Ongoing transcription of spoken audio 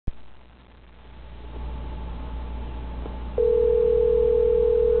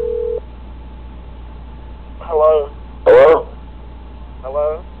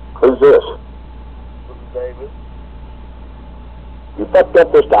fucked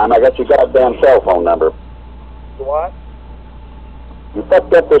up this time. I got your goddamn cell phone number. You what? You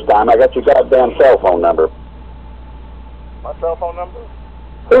fucked up this time. I got your goddamn cell phone number. My cell phone number?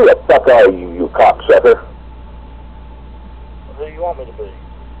 Who the fuck are you, you cocksucker? Who do you want me to be?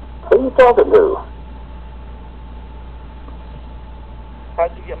 Who are you talking to?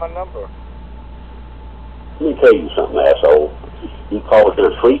 How'd you get my number? Let me tell you something, asshole. You called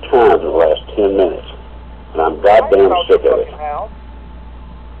here 3 times in the last 10 minutes. And I'm goddamn sick of it. House.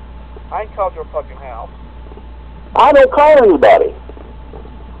 I ain't called your fucking house. I don't call anybody.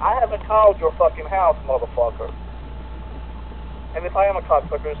 I haven't called your fucking house, motherfucker. And if I am a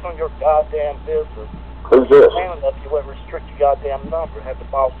cocksucker, it's none of your goddamn business. Who's this? Man enough, you wouldn't restrict your goddamn number. Have the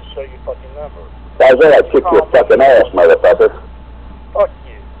boss to show you fucking number. Isaiah, I'd kick your fucking ass, motherfucker. Fuck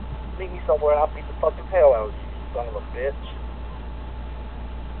you. Meet me somewhere and I'll beat the fucking hell out of you, son of a bitch.